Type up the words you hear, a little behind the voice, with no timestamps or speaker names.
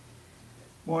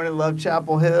Morning, Love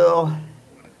Chapel Hill.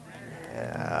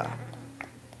 Yeah.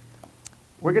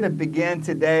 We're going to begin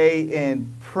today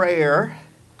in prayer,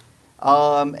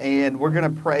 and we're going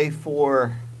to pray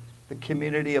for the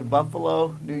community of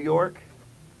Buffalo, New York.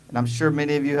 And I'm sure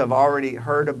many of you have already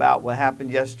heard about what happened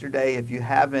yesterday. If you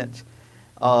haven't,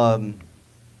 a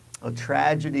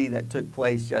tragedy that took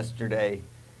place yesterday,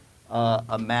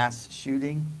 a mass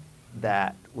shooting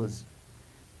that was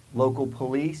local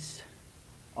police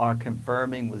are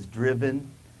confirming was driven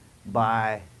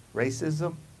by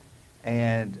racism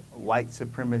and white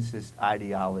supremacist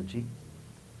ideology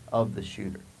of the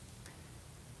shooter.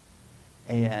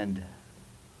 And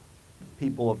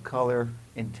people of color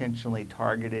intentionally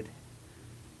targeted.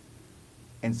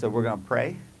 And so we're going to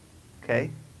pray,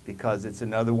 okay? Because it's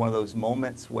another one of those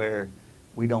moments where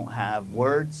we don't have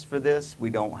words for this. We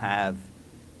don't have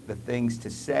the things to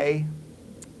say.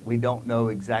 We don't know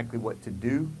exactly what to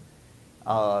do.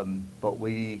 But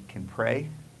we can pray,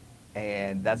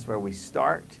 and that's where we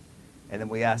start. And then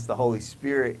we ask the Holy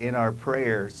Spirit in our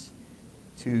prayers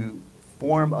to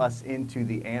form us into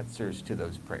the answers to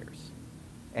those prayers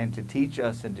and to teach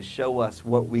us and to show us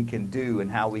what we can do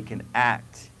and how we can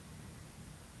act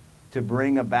to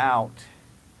bring about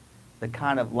the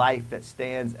kind of life that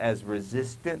stands as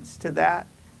resistance to that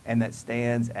and that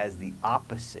stands as the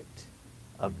opposite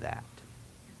of that.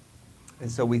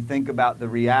 And so we think about the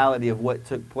reality of what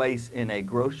took place in a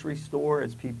grocery store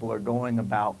as people are going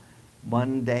about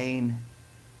mundane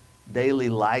daily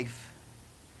life,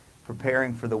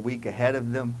 preparing for the week ahead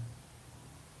of them.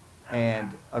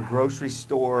 And a grocery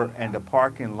store and a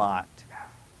parking lot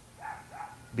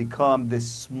become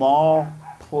this small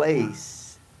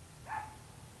place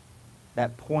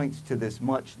that points to this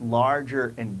much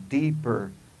larger and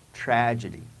deeper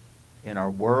tragedy in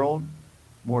our world,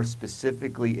 more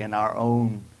specifically in our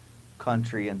own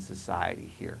country and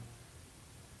society here.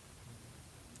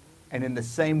 And in the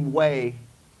same way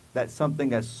that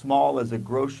something as small as a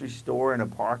grocery store and a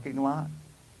parking lot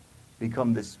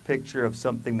become this picture of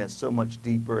something that's so much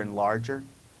deeper and larger,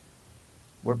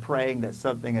 we're praying that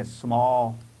something as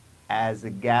small as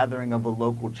the gathering of a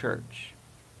local church,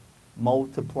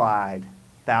 multiplied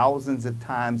thousands of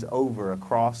times over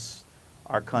across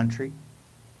our country,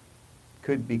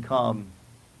 could become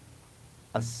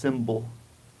a symbol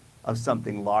of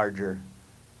something larger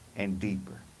and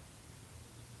deeper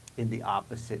in the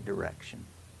opposite direction.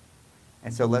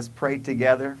 And so let's pray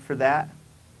together for that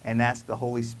and ask the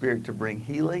Holy Spirit to bring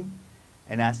healing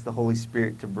and ask the Holy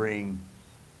Spirit to bring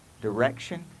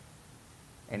direction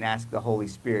and ask the Holy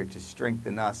Spirit to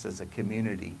strengthen us as a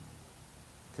community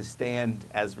to stand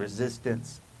as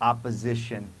resistance,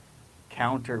 opposition,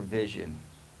 counter vision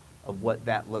of what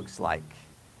that looks like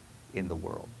in the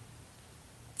world.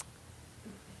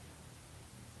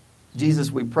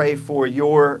 Jesus, we pray for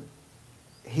your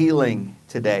healing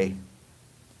today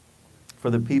for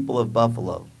the people of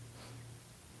Buffalo.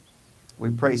 We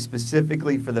pray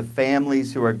specifically for the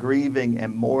families who are grieving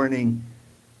and mourning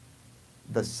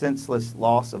the senseless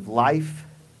loss of life.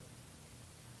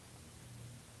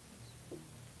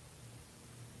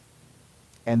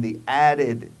 And the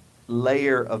added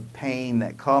layer of pain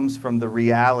that comes from the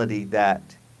reality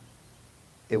that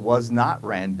it was not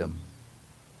random.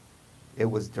 It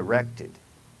was directed.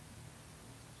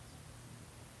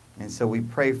 And so we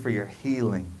pray for your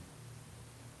healing,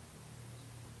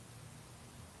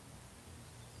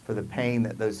 for the pain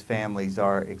that those families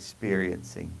are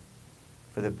experiencing,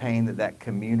 for the pain that that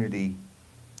community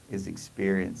is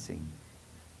experiencing.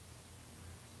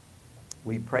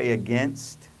 We pray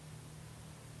against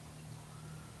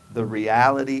the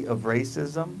reality of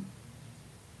racism,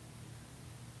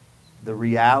 the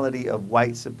reality of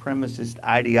white supremacist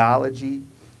ideology,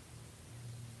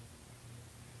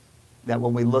 that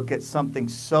when we look at something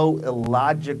so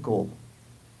illogical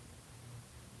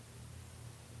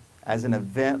as an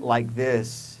event like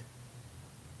this,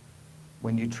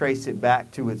 when you trace it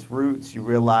back to its roots, you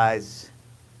realize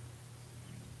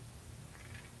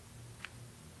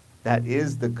that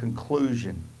is the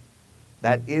conclusion,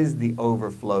 that is the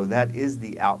overflow, that is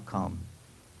the outcome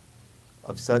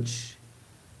of such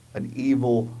an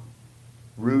evil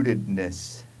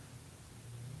rootedness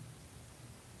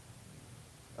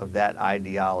of that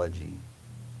ideology.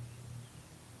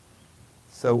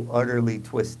 So utterly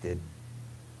twisted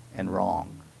and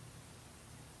wrong.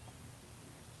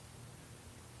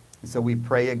 And so we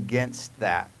pray against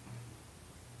that.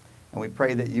 And we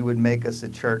pray that you would make us a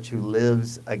church who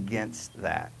lives against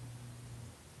that.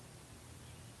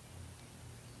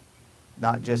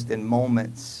 Not just in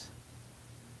moments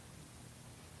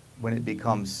when it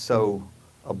becomes so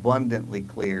abundantly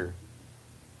clear,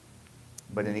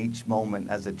 but in each moment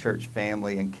as a church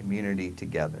family and community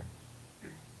together.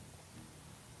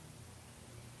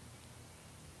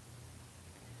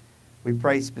 We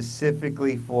pray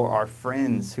specifically for our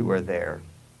friends who are there.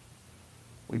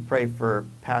 We pray for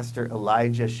Pastor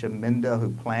Elijah Sheminda, who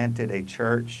planted a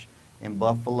church in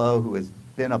Buffalo, who has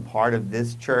been a part of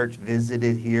this church,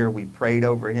 visited here. We prayed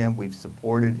over him. We've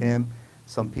supported him.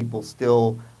 Some people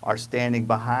still are standing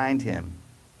behind him,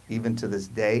 even to this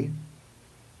day.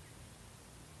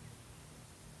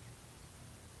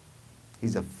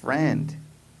 He's a friend.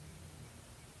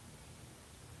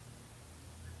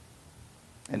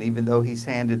 And even though he's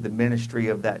handed the ministry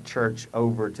of that church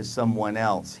over to someone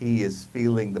else, he is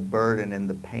feeling the burden and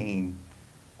the pain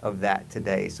of that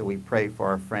today. So we pray for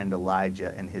our friend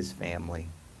Elijah and his family.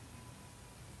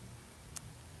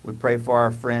 We pray for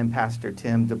our friend Pastor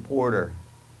Tim DePorter,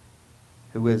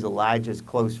 who is Elijah's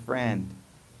close friend,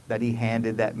 that he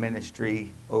handed that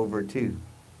ministry over to,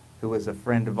 who is a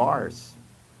friend of ours.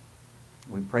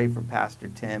 We pray for Pastor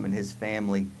Tim and his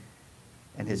family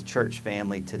and his church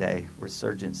family today,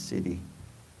 Resurgence City.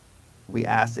 We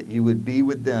ask that you would be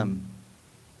with them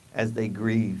as they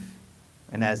grieve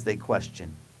and as they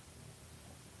question,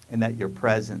 and that your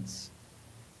presence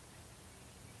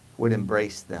would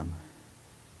embrace them.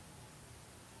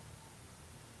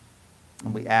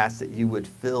 And we ask that you would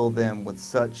fill them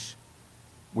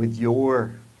with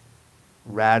your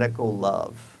radical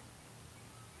love,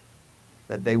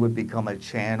 that they would become a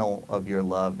channel of your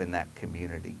love in that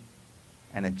community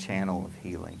and a channel of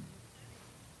healing.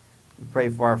 We pray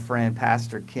for our friend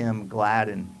Pastor Kim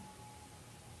Gladden,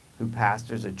 who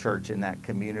pastors a church in that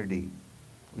community.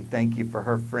 We thank you for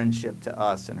her friendship to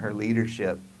us and her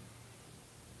leadership.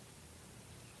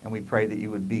 And we pray that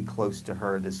you would be close to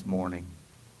her this morning.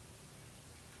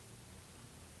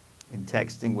 In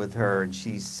texting with her, and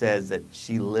she says that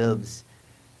she lives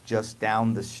just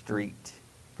down the street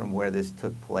from where this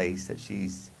took place, that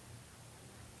she's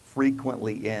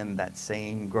frequently in that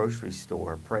same grocery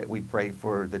store. We pray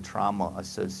for the trauma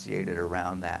associated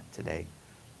around that today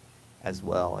as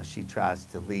well, as she tries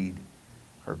to lead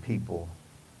her people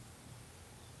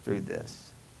through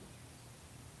this.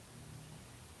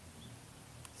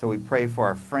 So we pray for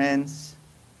our friends.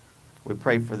 We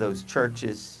pray for those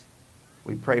churches.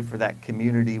 We pray for that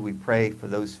community. We pray for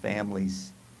those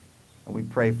families. And we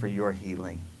pray for your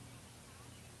healing.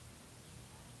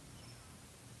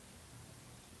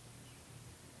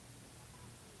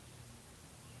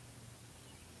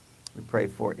 We pray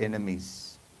for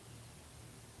enemies.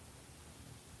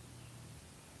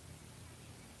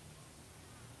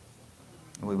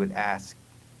 And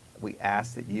we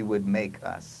ask that you would make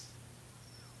us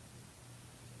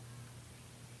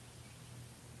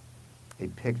a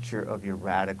picture of your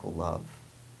radical love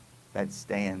that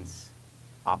stands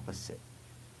opposite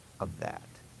of that.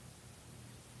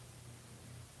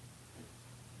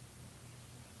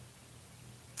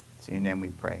 It's in your name we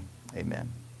pray.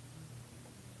 Amen.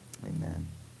 Amen.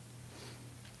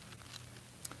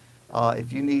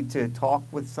 If you need to talk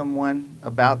with someone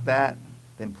about that,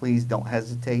 then please don't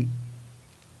hesitate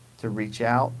to reach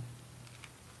out.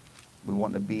 We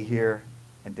want to be here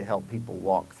and to help people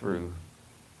walk through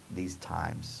these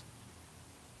times.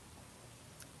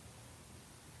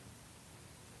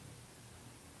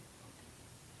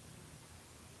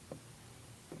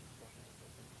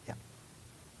 Yeah.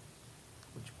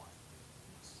 Which one?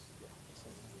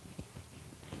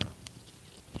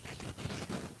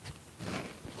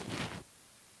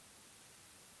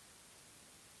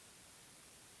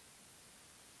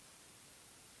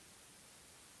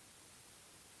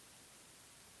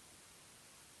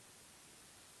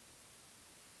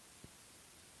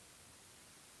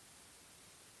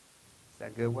 Is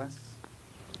that good, Wes?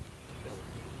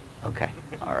 Okay.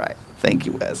 All right. Thank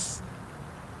you, Wes.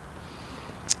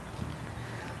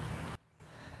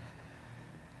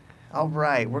 All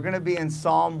right. We're going to be in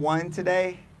Psalm 1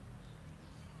 today.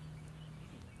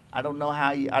 I don't know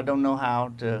how you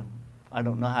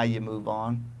move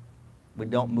on. We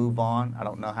don't move on. I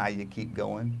don't know how you keep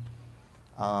going.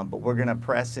 But we're going to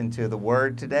press into the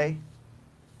Word today.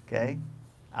 Okay?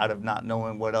 Out of not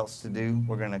knowing what else to do,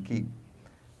 we're going to keep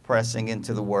pressing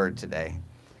into the Word today.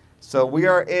 So we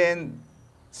are in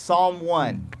Psalm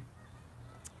 1.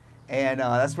 And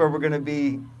that's where we're going to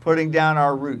be putting down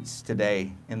our roots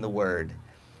today in the Word.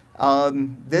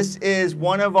 This is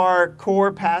one of our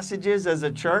core passages as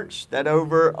a church that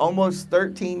over almost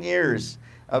 13 years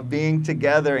of being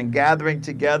together and gathering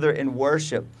together in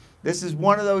worship, this is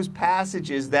one of those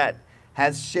passages that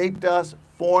has shaped us,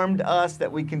 formed us,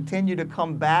 that we continue to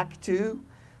come back to,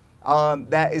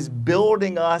 that is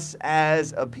building us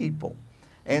as a people.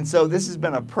 And so this has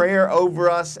been a prayer over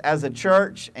us as a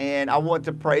church, and I want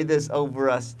to pray this over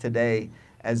us today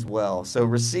as well. So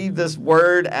receive this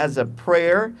word as a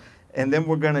prayer, and then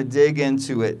we're going to dig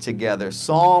into it together.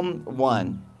 Psalm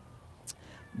 1.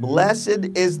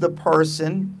 Blessed is the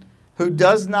person who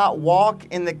does not walk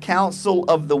in the counsel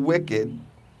of the wicked,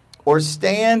 or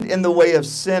stand in the way of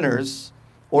sinners,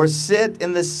 or sit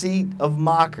in the seat of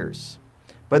mockers.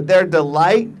 But their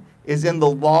delight is in the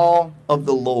law of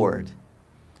the Lord.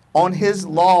 On his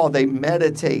law they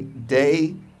meditate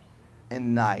day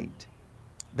and night.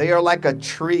 They are like a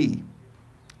tree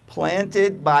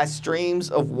planted by streams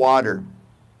of water,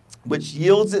 which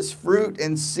yields its fruit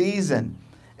in season,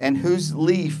 and whose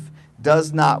leaf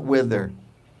does not wither.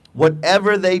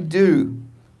 Whatever they do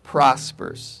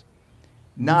prospers.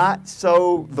 Not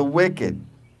so the wicked.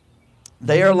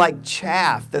 They are like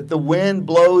chaff that the wind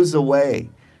blows away.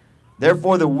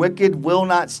 Therefore the wicked will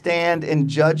not stand in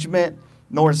judgment,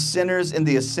 nor sinners in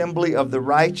the assembly of the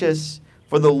righteous.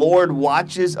 For the Lord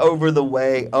watches over the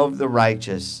way of the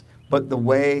righteous, but the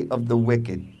way of the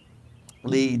wicked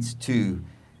leads to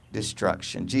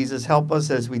destruction. Jesus, help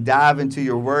us as we dive into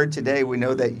your word today. We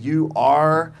know that you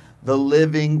are the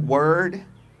living word.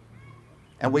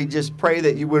 And we just pray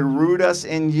that you would root us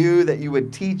in you, that you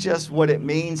would teach us what it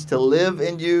means to live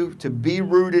in you, to be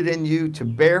rooted in you, to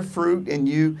bear fruit in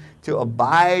you, to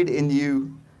abide in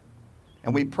you.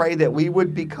 And we pray that we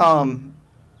would become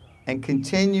and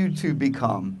continue to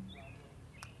become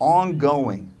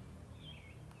ongoing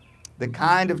the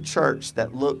kind of church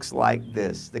that looks like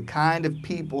this, the kind of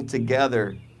people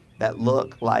together that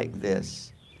look like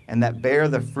this, and that bear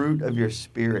the fruit of your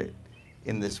Spirit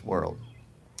in this world.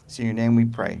 It's in your name we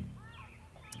pray.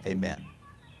 Amen.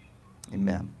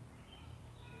 Amen.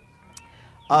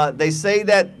 They say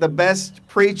that the best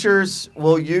preachers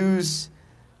will use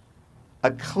a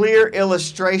clear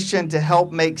illustration to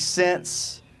help make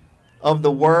sense of the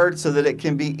word so that it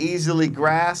can be easily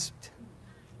grasped.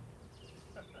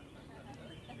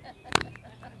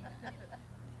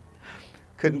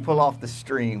 Couldn't pull off the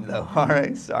stream though. All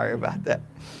right, sorry about that.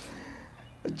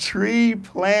 A tree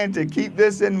planted. Keep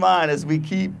this in mind as we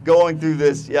keep going through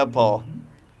this. Yeah, Paul.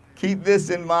 Keep this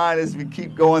in mind as we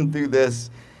keep going through this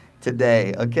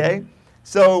today, okay?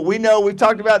 So we know we've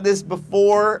talked about this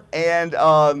before, and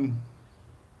can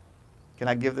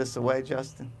I give this away,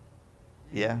 Justin?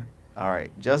 Yeah? All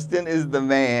right. Justin is the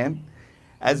man.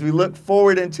 As we look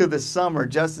forward into the summer,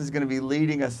 Justin's going to be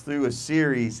leading us through a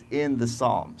series in the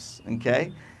Psalms,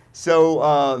 okay?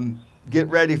 So get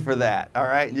ready for that, all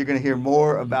right? You're going to hear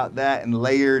more about that and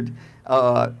layered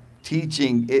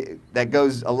teaching that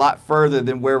goes a lot further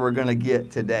than where we're going to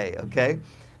get today, okay?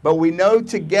 But we know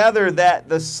together that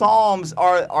the Psalms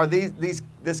are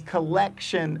this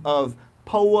collection of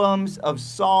poems, of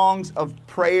songs, of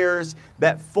prayers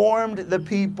that formed the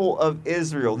people of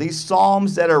Israel. These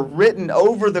psalms that are written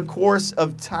over the course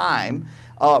of time,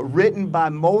 written by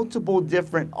multiple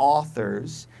different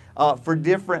authors for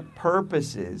different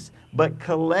purposes, but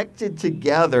collected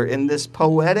together in this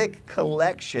poetic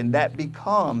collection that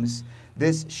becomes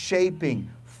this shaping,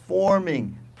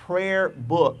 forming prayer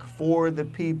book for the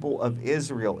people of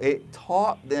Israel. It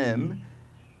taught them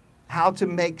how to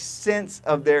make sense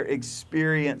of their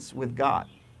experience with God.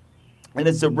 And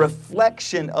it's a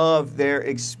reflection of their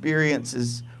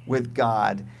experiences with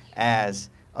God as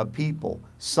a people.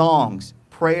 Songs,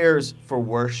 prayers for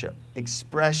worship,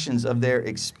 expressions of their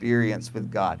experience with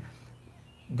God.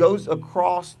 Goes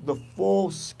across the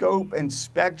full scope and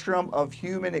spectrum of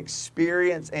human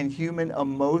experience and human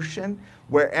emotion.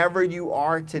 Wherever you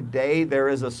are today, there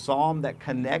is a psalm that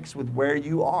connects with where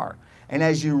you are. And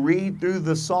as you read through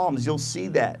the Psalms, you'll see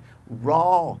that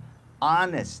raw,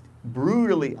 honest,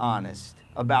 brutally honest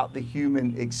about the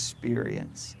human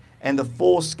experience. And the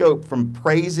full scope from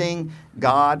praising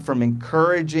God, from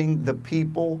encouraging the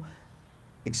people,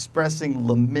 expressing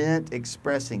lament,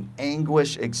 expressing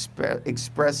anguish,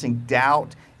 expressing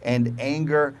doubt and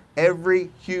anger, every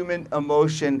human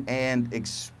emotion and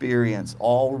experience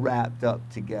all wrapped up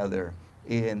together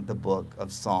in the book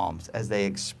of Psalms as they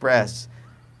express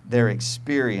their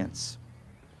experience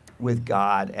with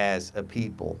God as a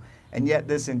people. And yet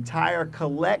this entire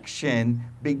collection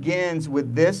begins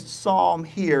with this psalm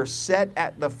here set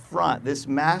at the front, this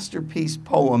masterpiece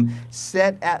poem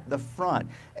set at the front.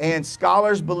 And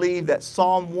scholars believe that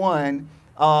Psalm 1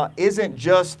 isn't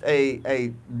just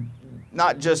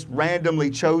not just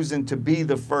randomly chosen to be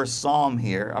the first psalm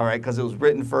here, all right, because it was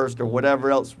written first or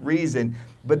whatever else reason,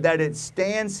 but that it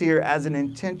stands here as an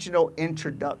intentional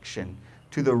introduction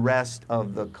to the rest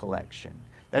of the collection.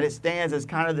 that it stands as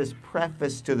kind of this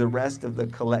preface to the rest of the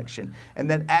collection. And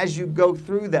that as you go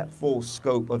through that full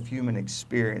scope of human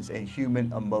experience and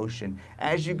human emotion,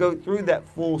 as you go through that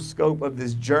full scope of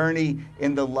this journey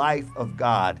in the life of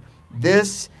God,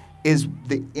 this is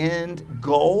the end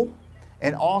goal.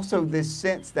 And also this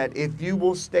sense that if you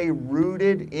will stay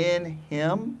rooted in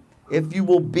Him, if you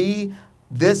will be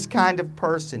this kind of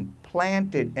person,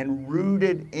 planted and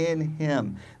rooted in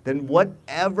Him, then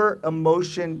whatever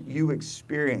emotion you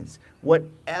experience,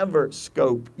 whatever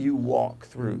scope you walk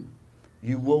through,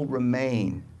 you will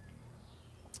remain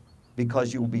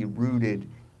because you will be rooted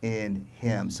in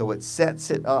Him. So it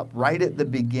sets it up right at the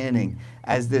beginning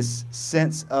as this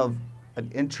sense of an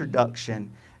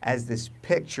introduction, as this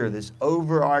picture, this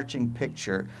overarching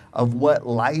picture of what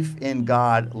life in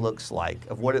God looks like,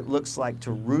 of what it looks like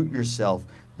to root yourself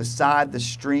beside the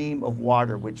stream of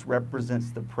water, which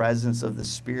represents the presence of the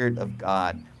Spirit of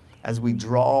God, as we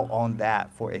draw on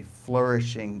that for a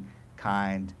flourishing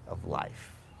kind of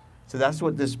life. So that's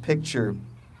what this picture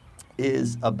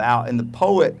is about. And the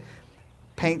poet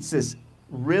paints this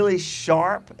really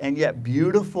sharp and yet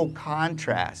beautiful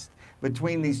contrast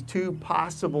between these two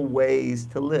possible ways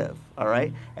to live, all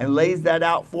right? And lays that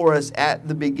out for us at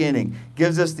the beginning.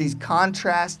 Gives us these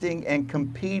contrasting and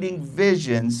competing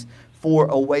visions for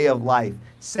a way of life.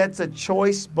 Sets a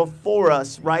choice before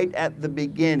us right at the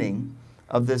beginning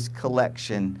of this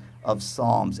collection of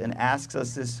Psalms and asks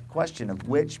us this question of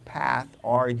which path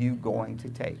are you going to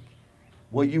take?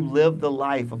 Will you live the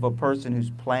life of a person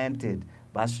who's planted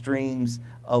by streams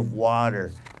of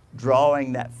water,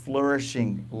 drawing that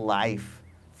flourishing life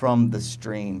from the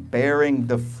stream, bearing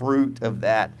the fruit of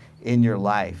that in your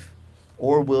life?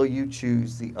 Or will you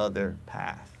choose the other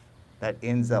path that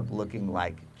ends up looking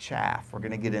like chaff? We're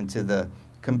going to get into the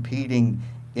competing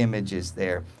images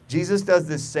there. Jesus does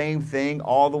the same thing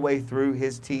all the way through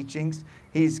His teachings.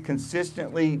 He's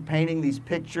consistently painting these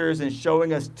pictures and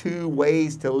showing us two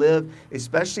ways to live,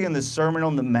 especially in the Sermon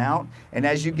on the Mount. And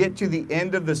as you get to the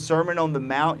end of the Sermon on the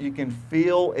Mount, you can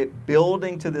feel it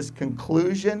building to this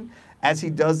conclusion as He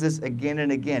does this again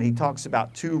and again. He talks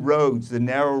about two roads, the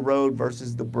narrow road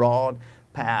versus the broad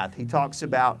path. He talks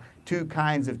about two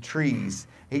kinds of trees.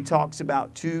 He talks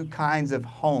about two kinds of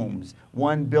homes,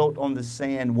 one built on the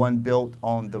sand, one built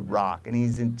on the rock. And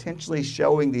He's intentionally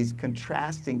showing these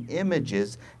contrasting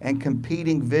images and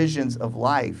competing visions of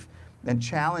life and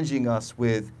challenging us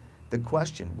with the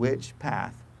question, which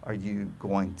path are you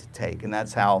going to take? And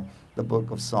that's how the book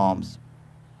of Psalms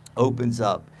opens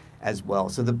up as well.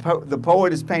 So the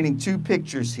poet is painting two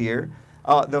pictures here.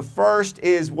 The first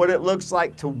is what it looks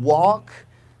like to walk,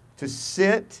 to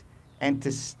sit, and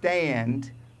to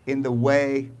stand in the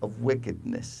way of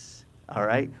wickedness. All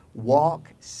right? Walk,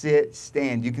 sit,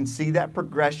 stand. You can see that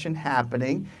progression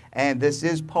happening. And this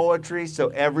is poetry, so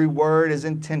every word is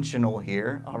intentional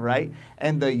here. All right?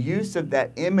 And the use of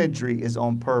that imagery is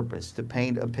on purpose to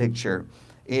paint a picture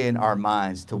in our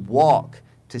minds. To walk,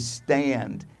 to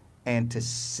stand, and to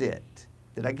sit.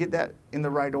 Did I get that in the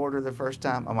right order the first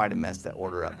time? I might have messed that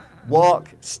order up.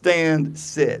 Walk, stand,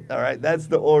 sit. All right? That's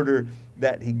the order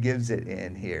that he gives it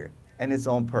in here. And it's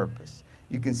on purpose.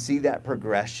 You can see that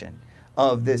progression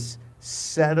of this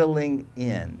settling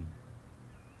in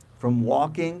from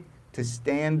walking to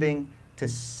standing to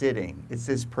sitting. It's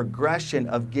this progression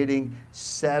of getting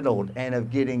settled and of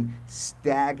getting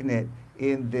stagnant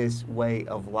in this way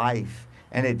of life.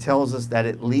 And it tells us that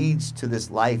it leads to this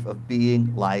life of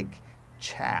being like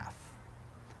chaff.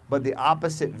 But the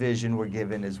opposite vision we're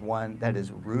given is one that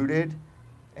is rooted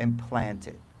and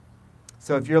planted.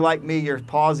 So if you're like me, you're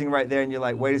pausing right there and you're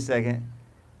like, wait a second.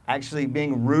 Actually,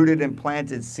 being rooted and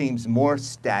planted seems more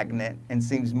stagnant and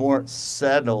seems more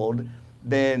settled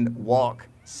than walk,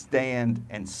 stand,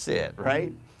 and sit,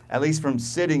 right? At least from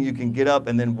sitting, you can get up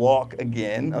and then walk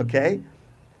again, okay?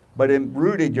 But in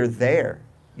rooted, you're there.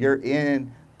 You're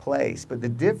in place. But the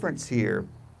difference here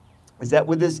is that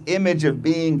with this image of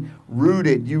being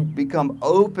rooted, you become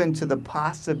open to the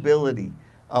possibility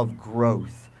of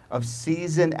growth, of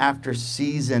season after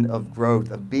season of growth,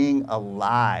 of being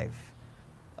alive,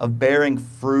 of bearing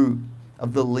fruit,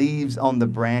 of the leaves on the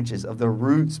branches, of the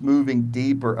roots moving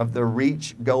deeper, of the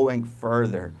reach going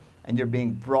further. And you're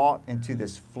being brought into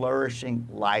this flourishing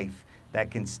life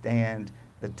that can stand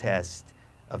the test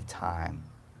of time.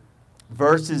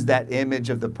 Versus that image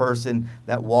of the person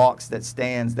that walks, that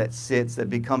stands, that sits, that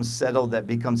becomes settled, that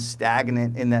becomes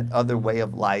stagnant in that other way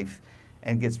of life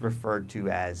and gets referred to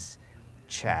as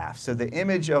chaff. So the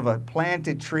image of a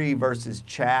planted tree versus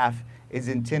chaff is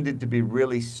intended to be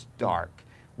really stark.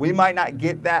 We might not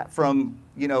get that from,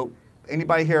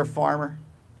 anybody here a farmer?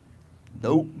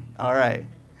 Nope. All right.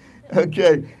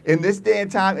 Okay, in this day and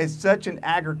time, it's such an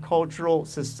agricultural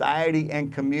society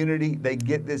and community. They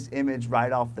get this image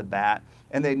right off the bat.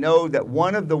 And they know that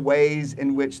one of the ways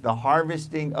in which the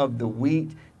harvesting of the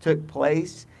wheat took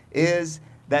place is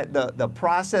that the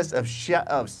process of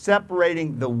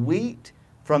separating the wheat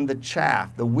from the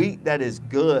chaff, the wheat that is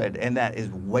good and that is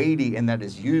weighty and that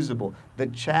is usable, the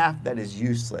chaff that is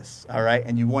useless, all right?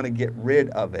 And you want to get rid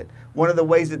of it. One of the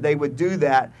ways that they would do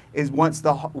that is once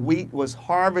the wheat was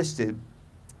harvested,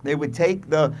 they would take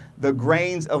the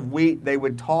grains of wheat, they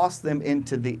would toss them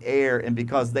into the air, and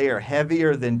because they are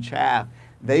heavier than chaff,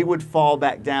 they would fall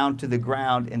back down to the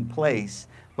ground in place.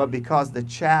 But because the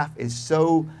chaff is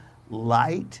so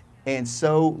light and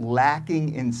so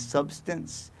lacking in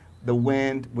substance, the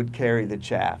wind would carry the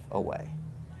chaff away.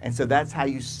 And so that's how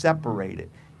you separate it.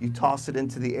 You toss it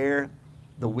into the air,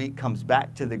 the wheat comes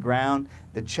back to the ground,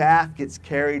 the chaff gets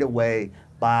carried away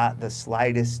by the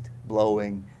slightest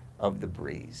blowing of the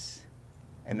breeze.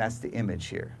 And that's the image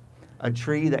here. A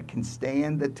tree that can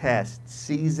stand the test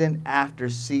season after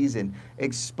season,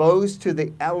 exposed to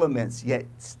the elements, yet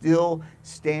still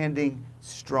standing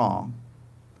strong,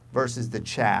 versus the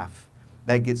chaff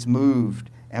that gets moved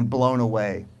and blown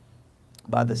away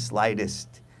by the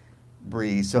slightest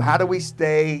breeze. So how do we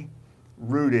stay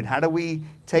rooted? How do we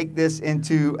take this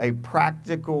into a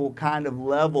practical kind of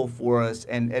level for us?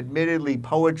 And admittedly,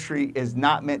 poetry is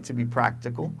not meant to be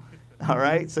practical, all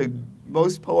right? So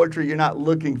most poetry, you're not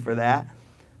looking for that.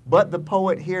 But the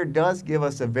poet here does give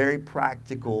us a very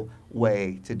practical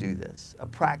way to do this, a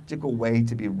practical way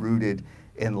to be rooted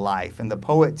in life. And the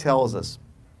poet tells us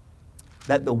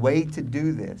that the way to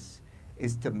do this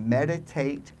is to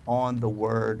meditate on the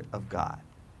Word of God.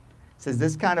 It says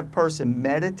this kind of person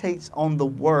meditates on the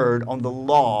Word, on the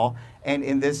law, and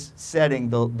in this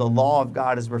setting, the law of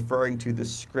God is referring to the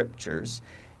Scriptures.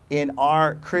 In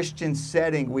our Christian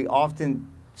setting, we often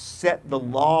set the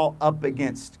law up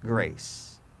against grace.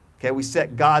 Okay, we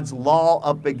set God's law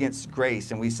up against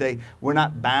grace, and we say we're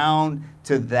not bound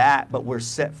to that, but we're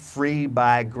set free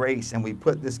by grace, and we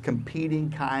put this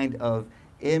competing kind of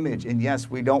image. And yes,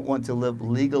 we don't want to live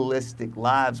legalistic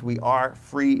lives. We are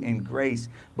free in grace.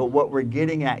 But what we're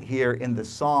getting at here in the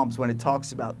Psalms, when it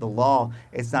talks about the law,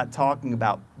 it's not talking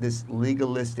about this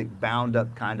legalistic, bound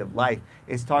up kind of life.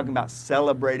 It's talking about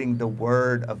celebrating the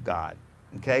Word of God.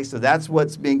 Okay, so that's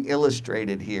what's being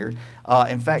illustrated here.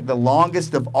 In fact, the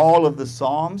longest of all of the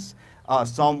Psalms,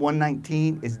 Psalm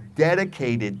 119, is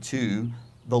dedicated to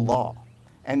the law.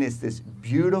 And it's this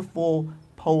beautiful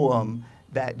poem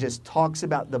that just talks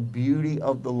about the beauty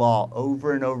of the law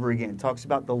over and over again. It talks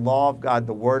about the law of God,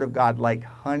 the Word of God, like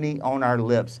honey on our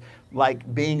lips,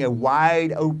 like being a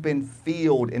wide open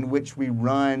field in which we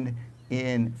run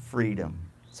in freedom.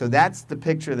 So that's the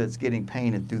picture that's getting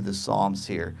painted through the Psalms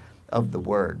here of the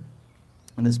Word.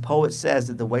 And this poet says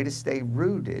that the way to stay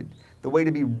rooted, the way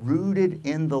to be rooted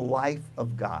in the life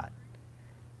of God,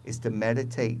 is to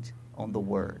meditate on the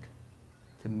Word,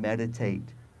 to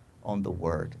meditate on the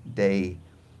Word day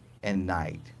and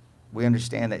night. We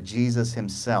understand that Jesus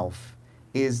himself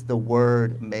is the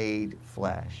Word made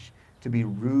flesh, to be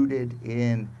rooted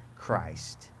in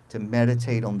Christ, to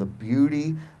meditate on the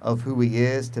beauty of who he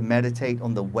is, to meditate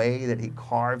on the way that he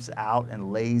carves out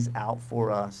and lays out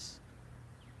for us,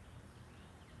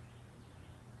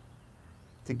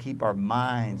 to keep our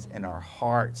minds and our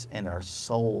hearts and our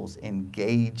souls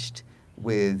engaged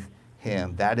with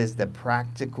him. That is the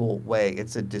practical way.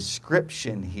 It's a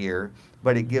description here,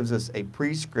 but it gives us a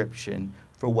prescription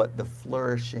for what the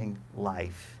flourishing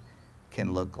life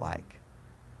can look like.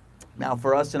 Now,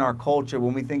 for us in our culture,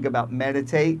 when we think about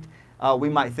meditate, we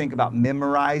might think about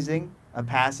memorizing a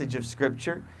passage of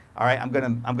Scripture. All right, I'm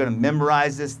gonna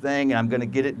memorize this thing, and I'm gonna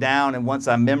get it down. And once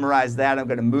I memorize that, I'm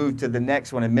gonna move to the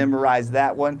next one and memorize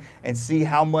that one, and see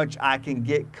how much I can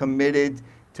get committed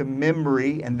to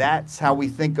memory. And that's how we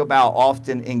think about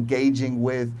often engaging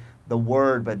with the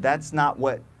Word. But that's not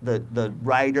what the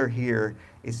writer here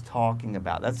is talking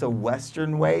about. That's a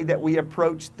Western way that we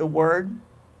approach the Word.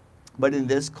 But in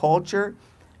this culture,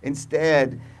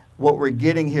 instead, what we're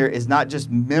getting here is not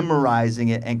just memorizing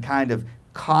it and kind of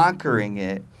conquering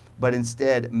it, but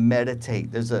instead meditate.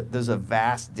 There's a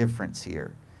vast difference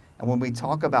here. And when we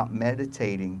talk about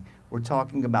meditating, we're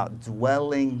talking about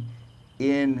dwelling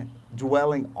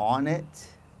on it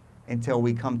until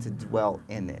we come to dwell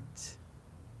in it.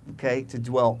 Okay? To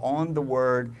dwell on the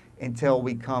Word until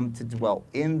we come to dwell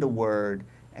in the Word,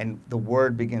 and the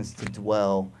Word begins to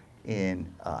dwell in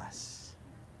us.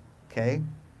 Okay?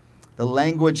 The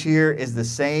language here is the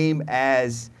same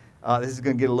as, this is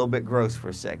going to get a little bit gross for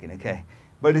a second, okay?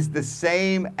 But it's the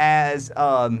same as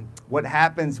what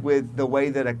happens with the way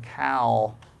that a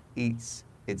cow eats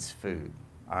its food.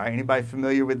 All right, anybody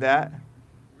familiar with that?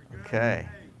 Okay.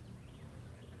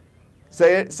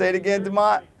 Say it again,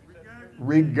 Demont.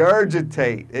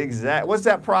 Regurgitate. Exactly. What's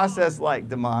that process like,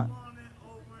 Demont?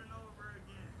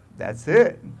 That's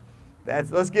it.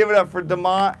 Let's give it up for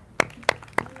Demont.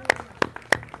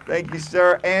 Thank you,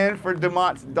 sir. And for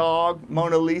Demont's dog,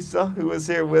 Mona Lisa, who is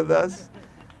here with us.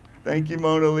 Thank you,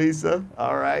 Mona Lisa.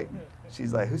 All right.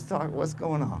 She's like, who's talking? What's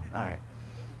going on? All right.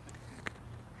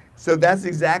 So that's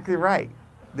exactly right.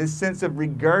 This sense of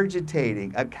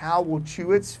regurgitating. A cow will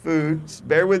chew its food.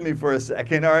 Bear with me for a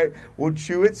second, all right? Will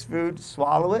chew its food,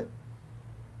 swallow it,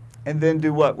 and then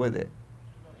do what with it?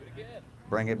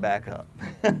 Bring it back up.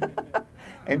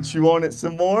 And chew on it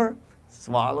some more,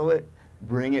 swallow it,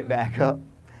 bring it back up,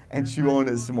 and chew on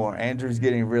it some more. Andrew's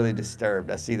getting really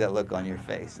disturbed. I see that look on your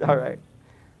face. All right.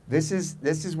 This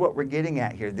is what we're getting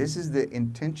at here. This is the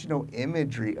intentional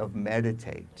imagery of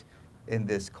meditate in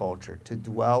this culture. To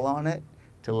dwell on it,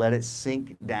 to let it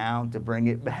sink down, to bring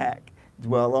it back,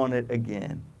 dwell on it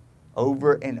again,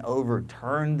 over and over.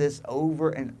 Turn this over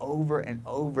and over and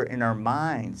over in our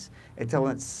minds until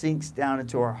it sinks down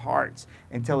into our hearts,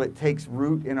 until it takes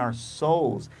root in our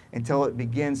souls, until it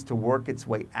begins to work its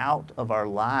way out of our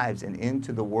lives and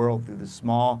into the world through the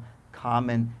small,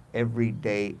 common,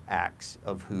 everyday acts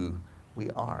of who we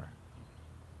are.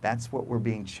 That's what we're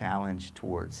being challenged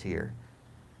towards here.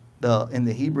 In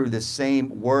the Hebrew, the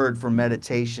same word for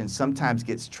meditation sometimes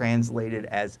gets translated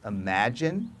as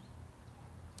imagine,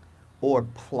 or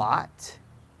plot,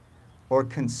 or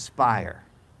conspire.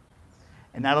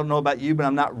 And I don't know about you, but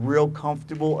I'm not real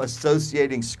comfortable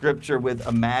associating Scripture with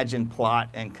imagine, plot,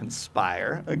 and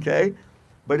conspire, okay?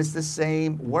 But it's the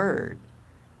same word.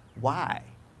 Why?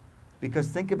 Because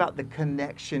think about the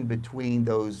connection between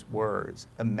those words.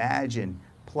 Imagine,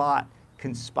 plot,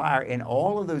 conspire. In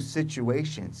all of those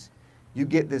situations, you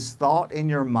get this thought in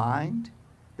your mind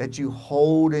that you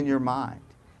hold in your mind,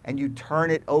 and you turn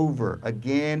it over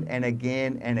again and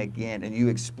again and again, and you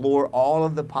explore all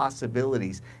of the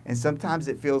possibilities. And sometimes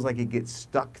it feels like it gets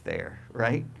stuck there,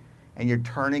 right? And you're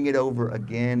turning it over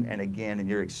again and again, and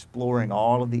you're exploring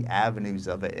all of the avenues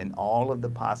of it and all of the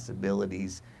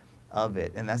possibilities of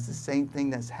it. And that's the same thing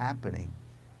that's happening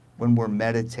when we're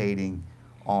meditating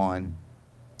on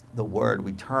the Word.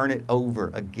 We turn it over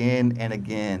again and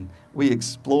again. We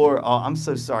explore. Oh, I'm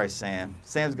so sorry, Sam.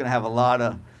 Sam's going to have a lot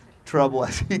of trouble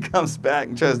as he comes back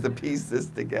and tries to piece this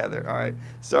together. All right.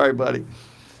 Sorry, buddy.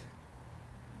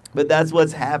 But that's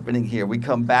what's happening here. We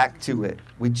come back to it.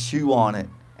 We chew on it,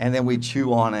 and then we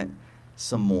chew on it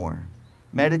some more.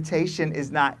 Meditation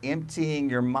is not emptying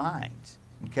your mind.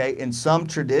 Okay, in some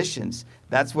traditions,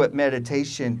 that's what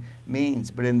meditation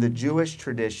means. But in the Jewish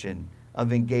tradition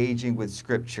of engaging with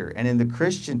Scripture, and in the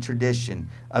Christian tradition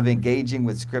of engaging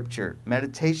with Scripture,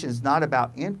 meditation is not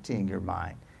about emptying your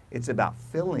mind. It's about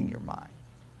filling your mind.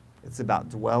 It's about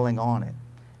dwelling on it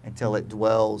until it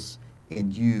dwells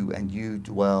in you and you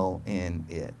dwell in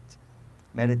it.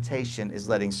 Meditation is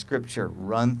letting Scripture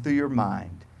run through your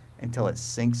mind until it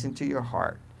sinks into your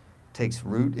heart, takes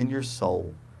root in your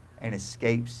soul, and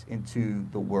escapes into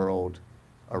the world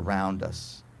around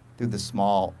us through the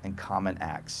small and common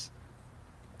acts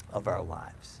of our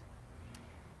lives.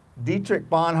 Dietrich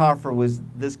Bonhoeffer was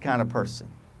this kind of person,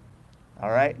 all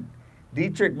right?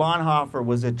 Dietrich Bonhoeffer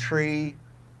was a tree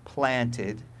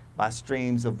planted by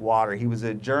streams of water. He was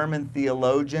a German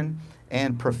theologian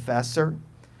and professor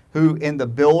who, in the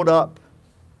buildup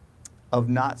of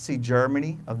Nazi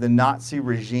Germany, of the Nazi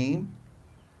regime,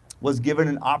 was given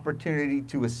an opportunity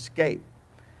to escape.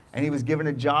 And he was given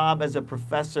a job as a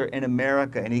professor in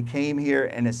America, and he came here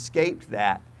and escaped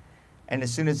that. And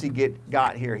as soon as he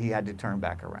got here, he had to turn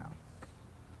back around.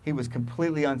 He was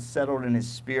completely unsettled in his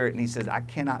spirit, and he says, I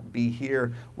cannot be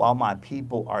here while my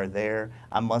people are there.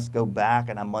 I must go back,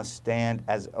 and I must stand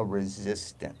as a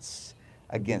resistance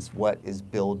against what is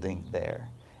building there.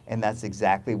 And that's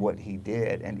exactly what he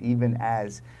did. And even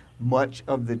as much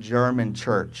of the German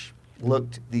church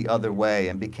looked the other way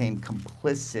and became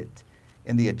complicit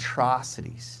in the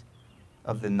atrocities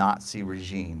of the Nazi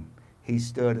regime, he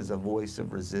stood as a voice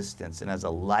of resistance and as a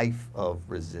life of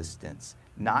resistance.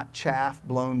 Not chaff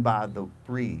blown by the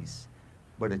breeze,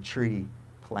 but a tree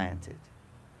planted.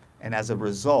 And as a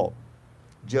result,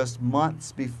 just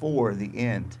months before the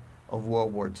end of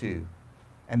World War II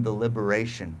and the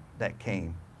liberation that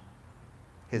came,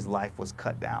 his life was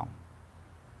cut down.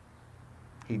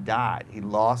 He died. He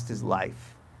lost his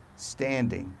life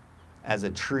standing as a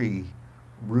tree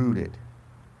rooted.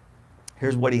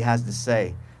 Here's what he has to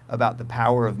say about the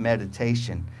power of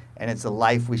meditation and it's a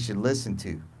life we should listen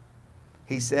to.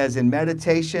 He says in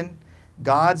meditation,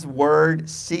 God's word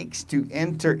seeks to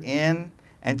enter in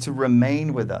and to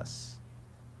remain with us.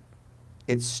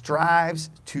 It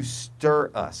strives to stir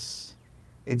us.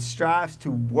 It strives to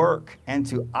work and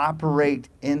to operate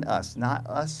in us, not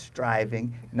us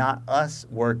striving, not us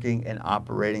working and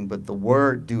operating, but the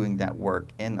word doing that work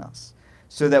in us,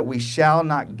 so that we shall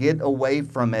not get away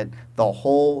from it the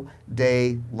whole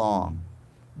day long.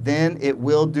 Then it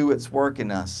will do its work in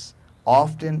us,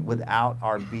 often without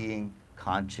our being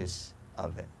conscious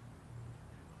of it.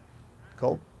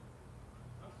 Cole?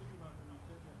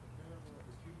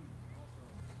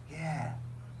 Yeah.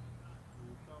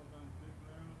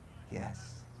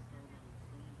 Yes.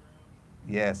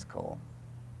 Yes, Cole.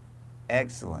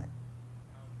 Excellent.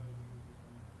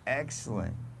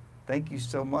 Excellent. Thank you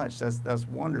so much. That's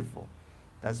wonderful.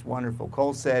 That's wonderful.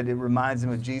 Cole said it reminds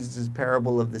him of Jesus'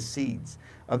 parable of the seeds,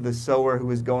 of the sower who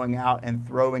is going out and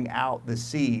throwing out the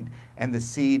seed, and the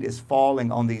seed is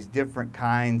falling on these different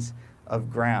kinds of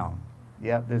ground.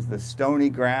 Yep, there's the stony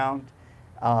ground,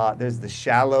 there's the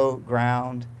shallow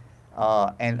ground,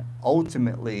 and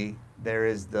ultimately there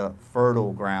is the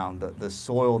fertile ground, the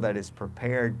soil that is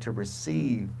prepared to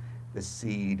receive the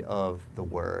seed of the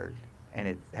word, and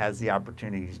it has the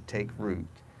opportunity to take root.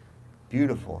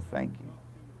 Beautiful. Thank you.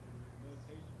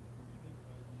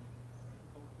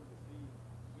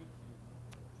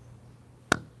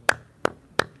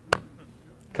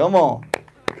 Come on.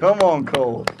 Come on,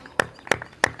 Cole.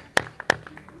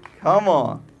 Come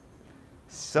on.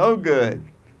 So good.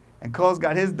 And Cole's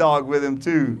got his dog with him,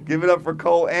 too. Give it up for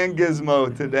Cole and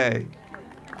Gizmo today.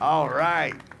 All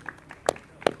right.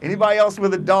 Anybody else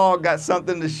with a dog got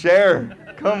something to share?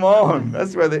 Come on.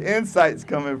 That's where the insight's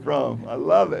coming from. I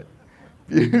love it.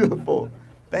 Beautiful.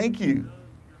 Thank you.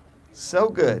 So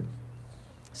good.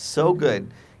 So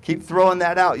good. Keep throwing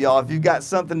that out, y'all. If you've got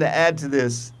something to add to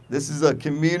this, this is a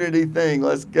community thing.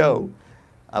 Let's go.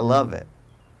 I love it.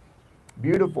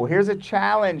 Beautiful. Here's a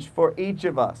challenge for each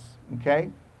of us,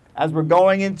 okay? As we're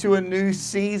going into a new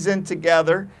season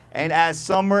together, and as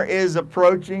summer is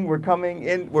approaching,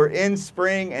 we're in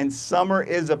spring and summer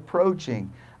is approaching.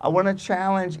 I want to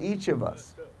challenge each of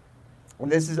us.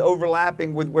 And this is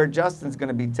overlapping with where Justin's going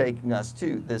to be taking us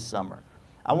to this summer.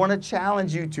 I want to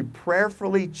challenge you to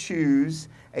prayerfully choose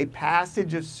a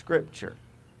passage of Scripture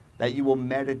that you will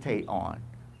meditate on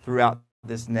throughout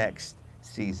this next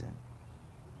season.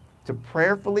 To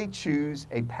prayerfully choose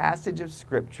a passage of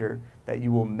Scripture that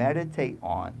you will meditate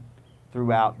on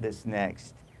throughout this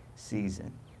next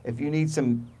season. If you need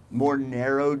some more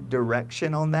narrow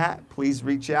direction on that, please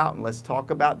reach out and let's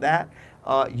talk about that.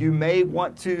 You may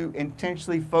want to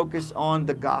intentionally focus on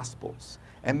the Gospels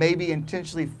and maybe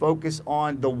intentionally focus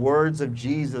on the words of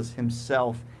Jesus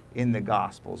himself in the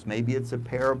Gospels. Maybe it's a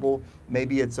parable,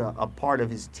 maybe it's a part of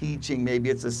his teaching, maybe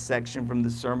it's a section from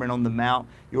the Sermon on the Mount.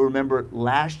 You'll remember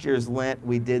last year's Lent,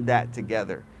 we did that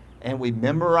together. And we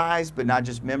memorized, but not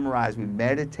just memorized, we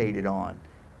meditated on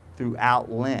throughout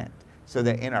Lent, so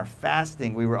that in our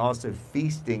fasting, we were also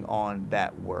feasting on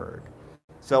that word.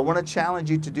 So I want to challenge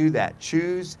you to do that.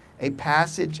 Choose a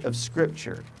passage of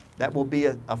Scripture that will be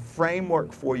a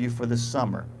framework for you for the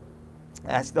summer.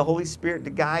 Ask the Holy Spirit to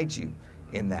guide you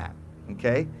in that,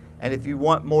 okay? And if you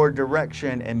want more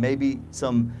direction and maybe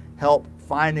some help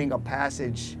finding a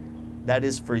passage that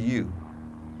is for you,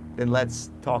 then let's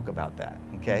talk about that,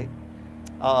 okay?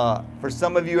 For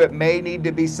some of you, it may need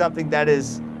to be something that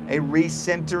is a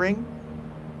recentering,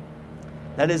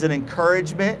 that is an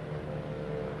encouragement,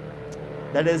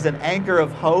 that is an anchor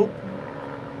of hope.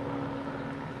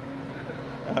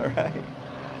 All right.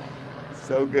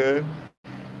 So good.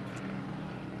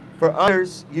 For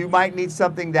others, you might need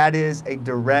something that is a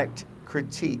direct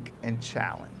critique and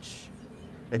challenge.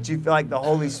 That you feel like the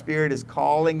Holy Spirit is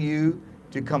calling you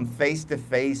to come face to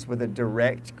face with a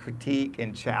direct critique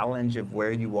and challenge of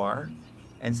where you are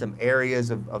and some areas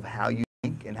of how you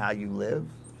think and how you live.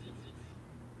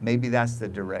 Maybe that's the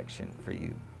direction for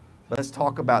you. But let's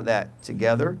talk about that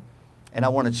together. And I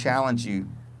want to challenge you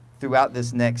throughout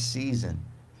this next season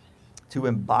to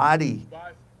embody.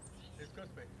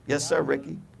 Yes, sir,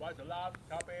 Ricky.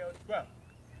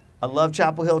 A Love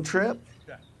Chapel Hill trip?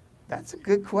 That's a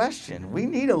good question. We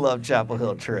need a Love Chapel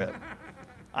Hill trip.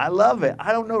 I love it.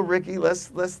 I don't know, Ricky. Let's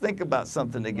think about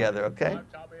something together, okay?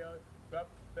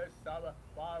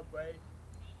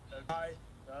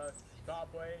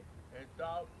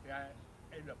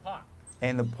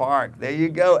 In the park. There you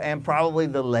go. And probably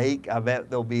the lake. I bet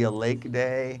there'll be a lake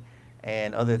day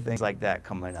and other things like that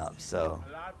coming up. So.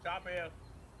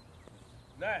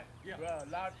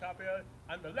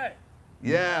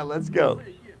 Yeah, let's go.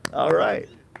 All right.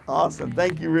 Awesome.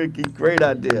 Thank you, Ricky. Great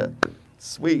idea.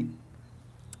 Sweet.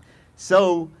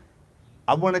 So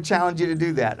I want to challenge you to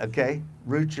do that, okay?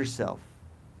 Root yourself.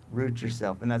 Root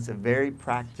yourself. And that's a very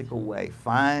practical way.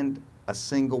 Find a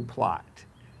single plot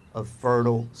of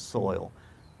fertile soil.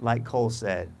 Like Cole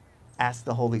said, ask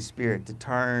the Holy Spirit to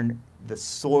turn the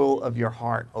soil of your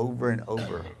heart over and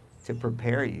over to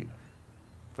prepare you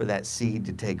for that seed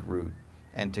to take root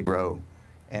and to grow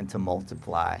and to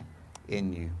multiply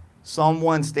in you. Psalm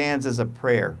 1 stands as a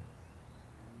prayer.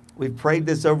 We've prayed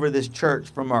this over this church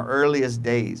from our earliest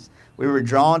days. We were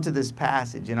drawn to this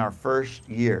passage in our first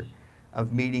year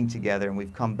of meeting together, and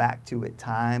we've come back to it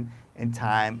time and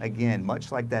time again,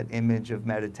 much like that image of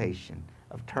meditation,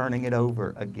 of turning it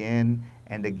over again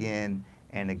and again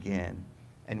and again.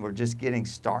 And we're just getting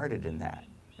started in that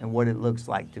and what it looks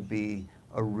like to be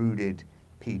a rooted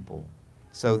people.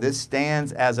 So this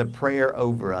stands as a prayer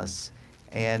over us,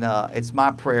 and it's my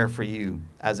prayer for you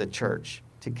as a church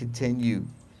to continue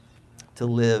to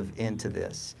live into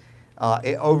this.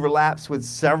 It overlaps with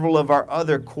several of our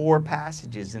other core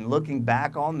passages, and looking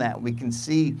back on that, we can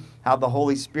see how the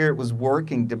Holy Spirit was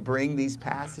working to bring these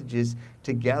passages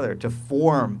together, to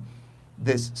form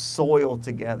this soil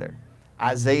together.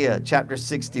 Isaiah chapter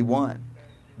 61,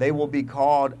 they will be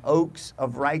called oaks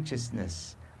of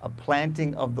righteousness, a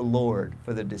planting of the Lord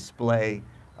for the display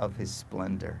of his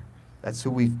splendor. That's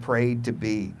who we've prayed to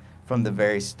be from the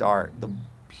very start. The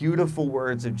beautiful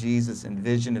words of Jesus and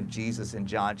vision of Jesus in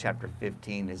John chapter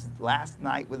 15, his last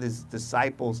night with his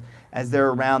disciples as they're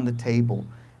around the table.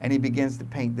 And he begins to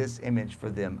paint this image for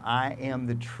them. I am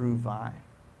the true vine,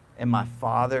 and my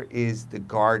Father is the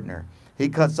gardener. He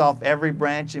cuts off every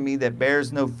branch in me that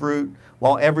bears no fruit,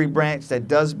 while every branch that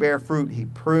does bear fruit, he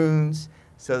prunes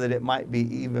so that it might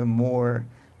be even more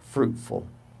fruitful.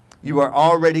 You are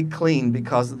already clean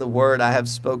because of the word I have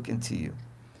spoken to you.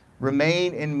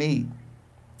 Remain in me,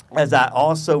 as I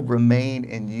also remain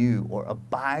in you, or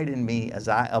abide in me as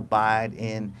I abide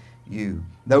in you.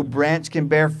 No branch can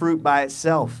bear fruit by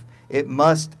itself. It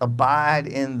must abide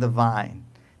in the vine.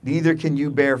 Neither can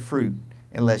you bear fruit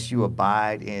unless you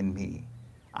abide in me.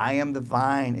 I am the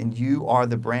vine and you are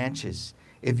the branches.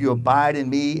 If you abide in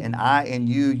me and I in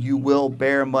you, you will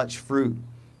bear much fruit.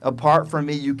 Apart from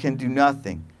me, you can do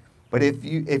nothing. But if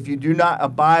you do not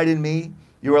abide in me,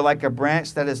 you are like a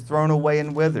branch that is thrown away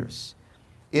and withers.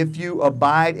 If you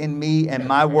abide in me and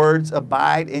my words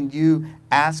abide in you,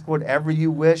 ask whatever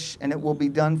you wish and it will be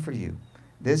done for you.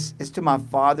 This is to my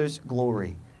Father's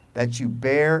glory, that you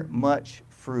bear much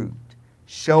fruit,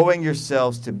 showing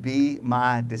yourselves to be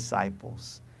my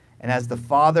disciples. And as the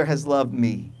Father has loved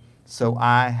me, so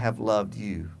I have loved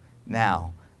you.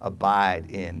 Now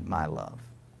abide in my love.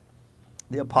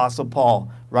 The Apostle Paul,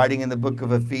 writing in the book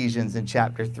of Ephesians in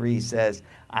chapter 3, says,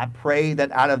 I pray that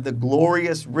out of the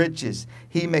glorious riches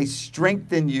he may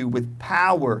strengthen you with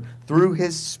power through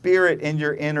his Spirit in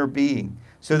your inner being,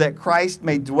 so that Christ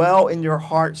may dwell in your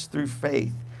hearts through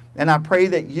faith. And I pray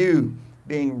that you,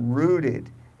 being rooted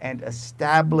and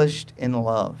established in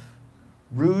love,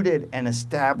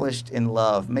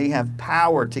 may have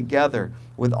power together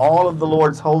with all of the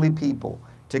Lord's holy people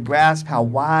to grasp how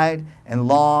wide and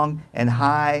long and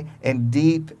high and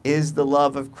deep is the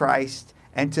love of Christ,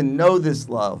 and to know this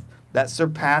love that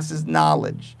surpasses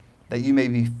knowledge, that you may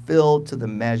be filled to the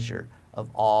measure of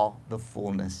all the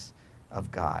fullness of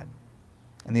God.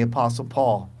 And the Apostle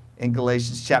Paul in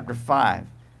Galatians chapter 5,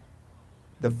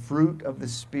 the fruit of the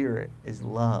Spirit is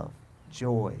love,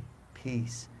 joy,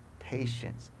 peace,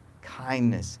 patience,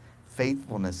 kindness,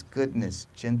 faithfulness, goodness,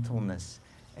 gentleness,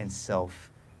 and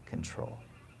self-control.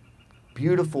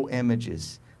 Beautiful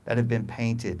images that have been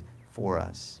painted for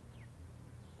us.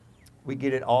 We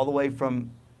get it all the way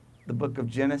from the book of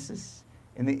Genesis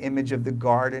in the image of the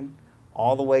garden,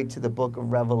 all the way to the book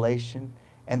of Revelation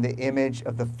and the image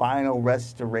of the final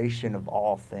restoration of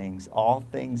all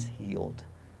things healed.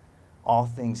 All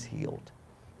things healed.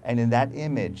 And in that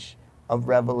image of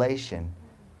Revelation,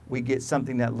 we get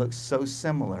something that looks so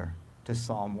similar to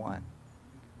Psalm 1.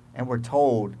 And we're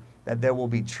told that there will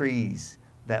be trees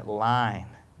that line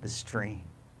the stream,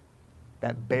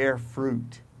 that bear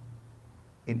fruit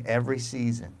in every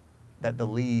season, that the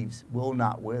leaves will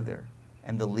not wither,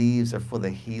 and the leaves are for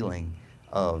the healing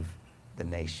of the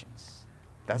nations.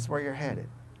 That's where you're headed.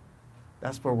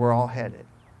 That's where we're all headed.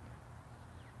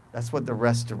 That's what the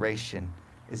restoration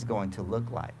is going to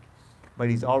look like. But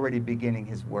he's already beginning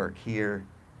his work here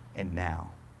and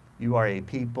now. You are a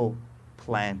people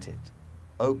planted,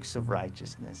 oaks of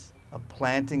righteousness, a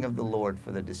planting of the Lord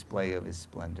for the display of his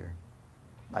splendor,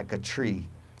 like a tree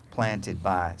planted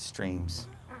by streams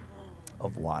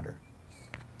of water.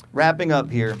 Wrapping up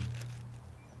here,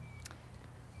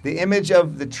 The image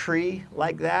of the tree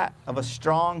like that, of a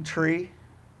strong tree,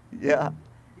 yeah,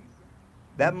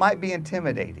 that might be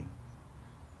intimidating,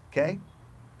 okay?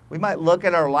 We might look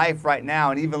at our life right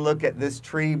now and even look at this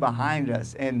tree behind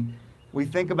us, and we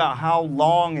think about how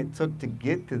long it took to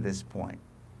get to this point.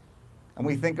 And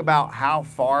we think about how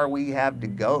far we have to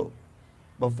go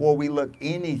before we look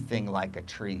anything like a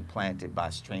tree planted by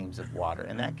streams of water.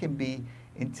 And that can be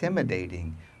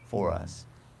intimidating for us.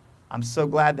 I'm so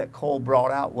glad that Cole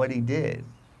brought out what he did,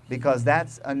 because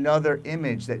that's another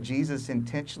image that Jesus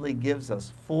intentionally gives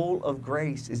us. Full of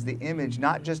grace is the image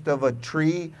not just of a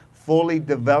tree fully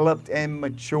developed and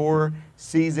mature,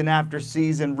 season after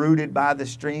season, rooted by the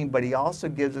stream, but he also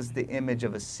gives us the image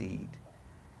of a seed.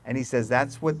 And he says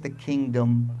that's what the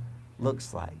kingdom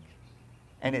looks like.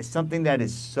 And it's something that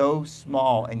is so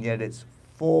small, and yet it's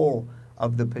full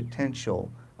of the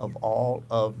potential of all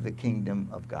of the kingdom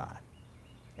of God.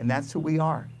 And that's who we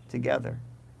are together.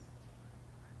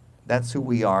 That's who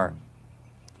we are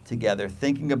together.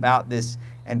 Thinking about this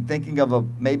and thinking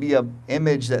of maybe an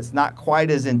image that's not quite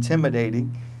as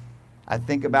intimidating, I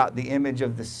think about the image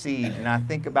of the seed, and I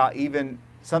think about even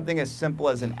something as simple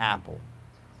as an apple,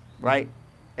 right?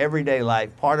 Everyday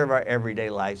life, part of our everyday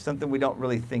life, something we don't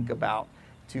really think about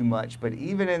too much. But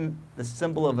even in the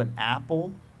symbol of an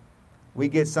apple, we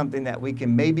get something that we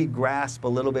can maybe grasp a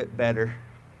little bit better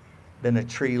than a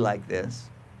tree like this.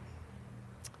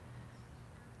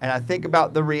 And I think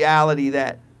about the reality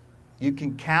that you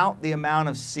can count the amount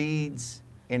of seeds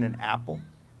in an apple.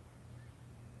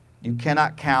 You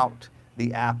cannot count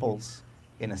the apples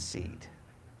in a seed,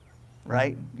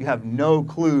 right? You have no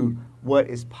clue what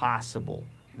is possible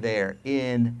there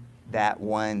in that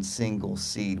one single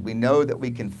seed. We know that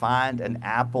we can find an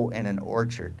apple in an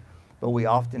orchard, but we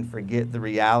often forget the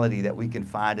reality that we can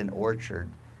find an orchard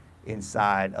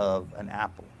inside of an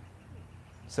apple.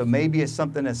 So maybe it's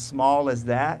something as small as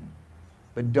that,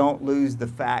 but don't lose the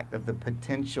fact of the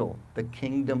potential, the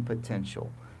kingdom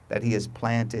potential that he has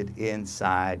planted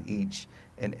inside each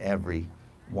and every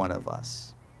one of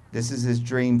us. This is his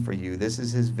dream for you. This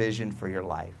is his vision for your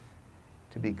life,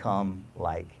 to become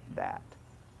like that.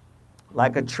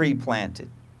 Like a tree planted.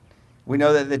 We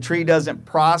know that the tree doesn't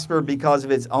prosper because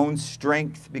of its own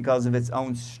strength, because of its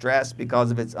own stress, because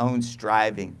of its own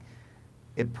striving.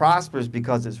 It prospers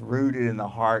because it's rooted in the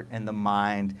heart and the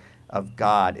mind of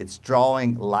God. It's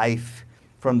drawing life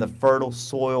from the fertile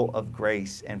soil of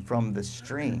grace and from the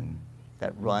stream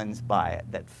that runs by it,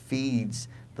 that feeds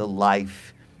the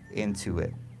life into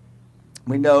it.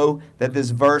 We know that this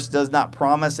verse does not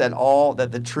promise at all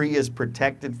that the tree is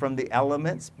protected from the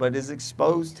elements, but is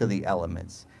exposed to the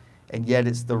elements. And yet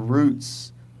it's the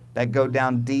roots that go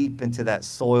down deep into that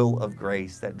soil of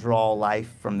grace, that draw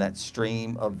life from that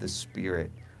stream of the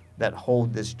Spirit, that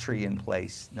hold this tree in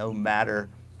place no matter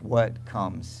what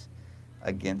comes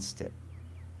against it.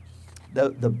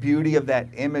 The beauty of that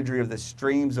imagery of the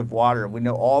streams of water, we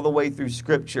know all the way through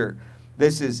Scripture,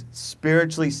 this is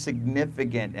spiritually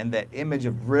significant, and that image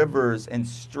of rivers and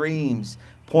streams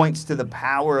points to the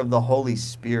power of the Holy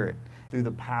Spirit, through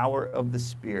the power of the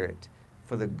Spirit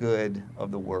for the good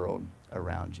of the world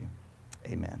around you.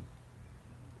 Amen.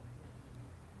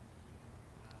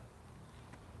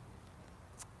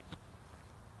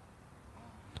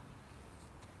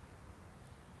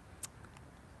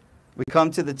 We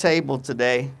come to the table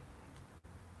today,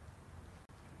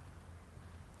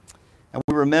 and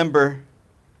we remember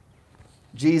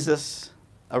Jesus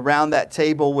around that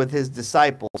table with his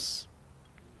disciples,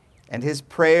 and his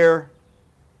prayer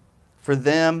for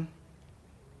them,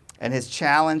 and his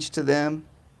challenge to them,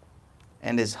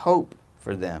 and his hope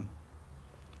for them.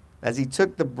 As he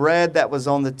took the bread that was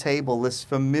on the table, this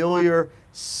familiar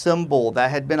symbol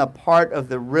that had been a part of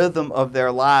the rhythm of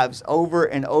their lives over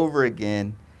and over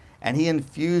again, and he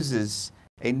infuses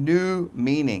a new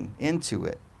meaning into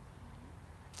it.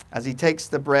 As he takes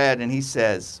the bread and he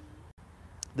says,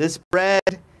 "This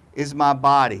bread is my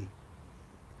body,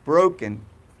 broken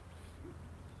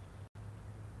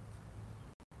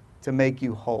to make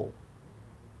you whole."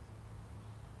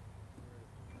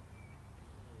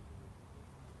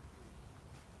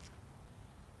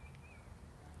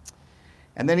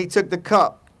 And then he took the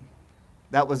cup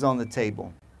that was on the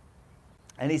table.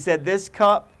 And he said, "This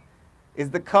cup is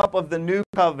the cup of the new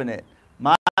covenant,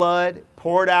 my blood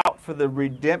poured out for the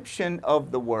redemption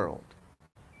of the world."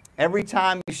 Every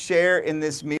time you share in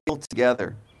this meal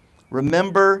together,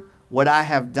 remember what I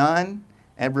have done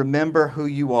and remember who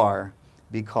you are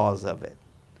because of it.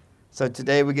 So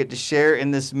today we get to share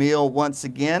in this meal once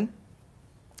again.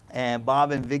 And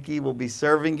Bob and Vicki will be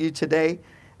serving you today.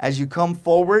 As you come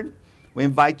forward, we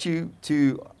invite you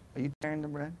to, are you sharing the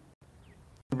bread?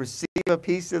 receive a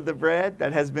piece of the bread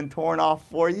that has been torn off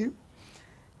for you,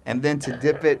 and then to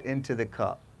dip it into the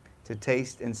cup, to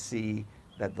taste and see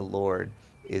that the Lord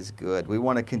is good. We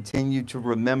want to continue to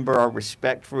remember our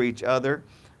respect for each other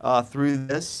through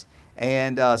this.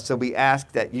 And so we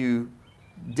ask that you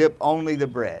dip only the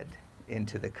bread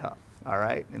into the cup, all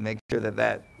right? And make sure that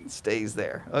that stays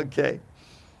there, okay?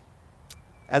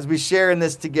 As we share in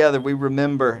this together, we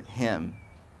remember him.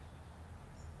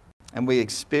 And we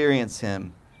experience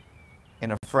him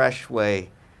in a fresh way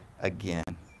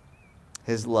again.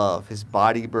 His love, his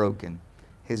body broken,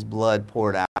 his blood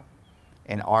poured out,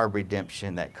 and our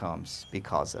redemption that comes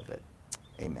because of it.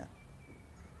 Amen.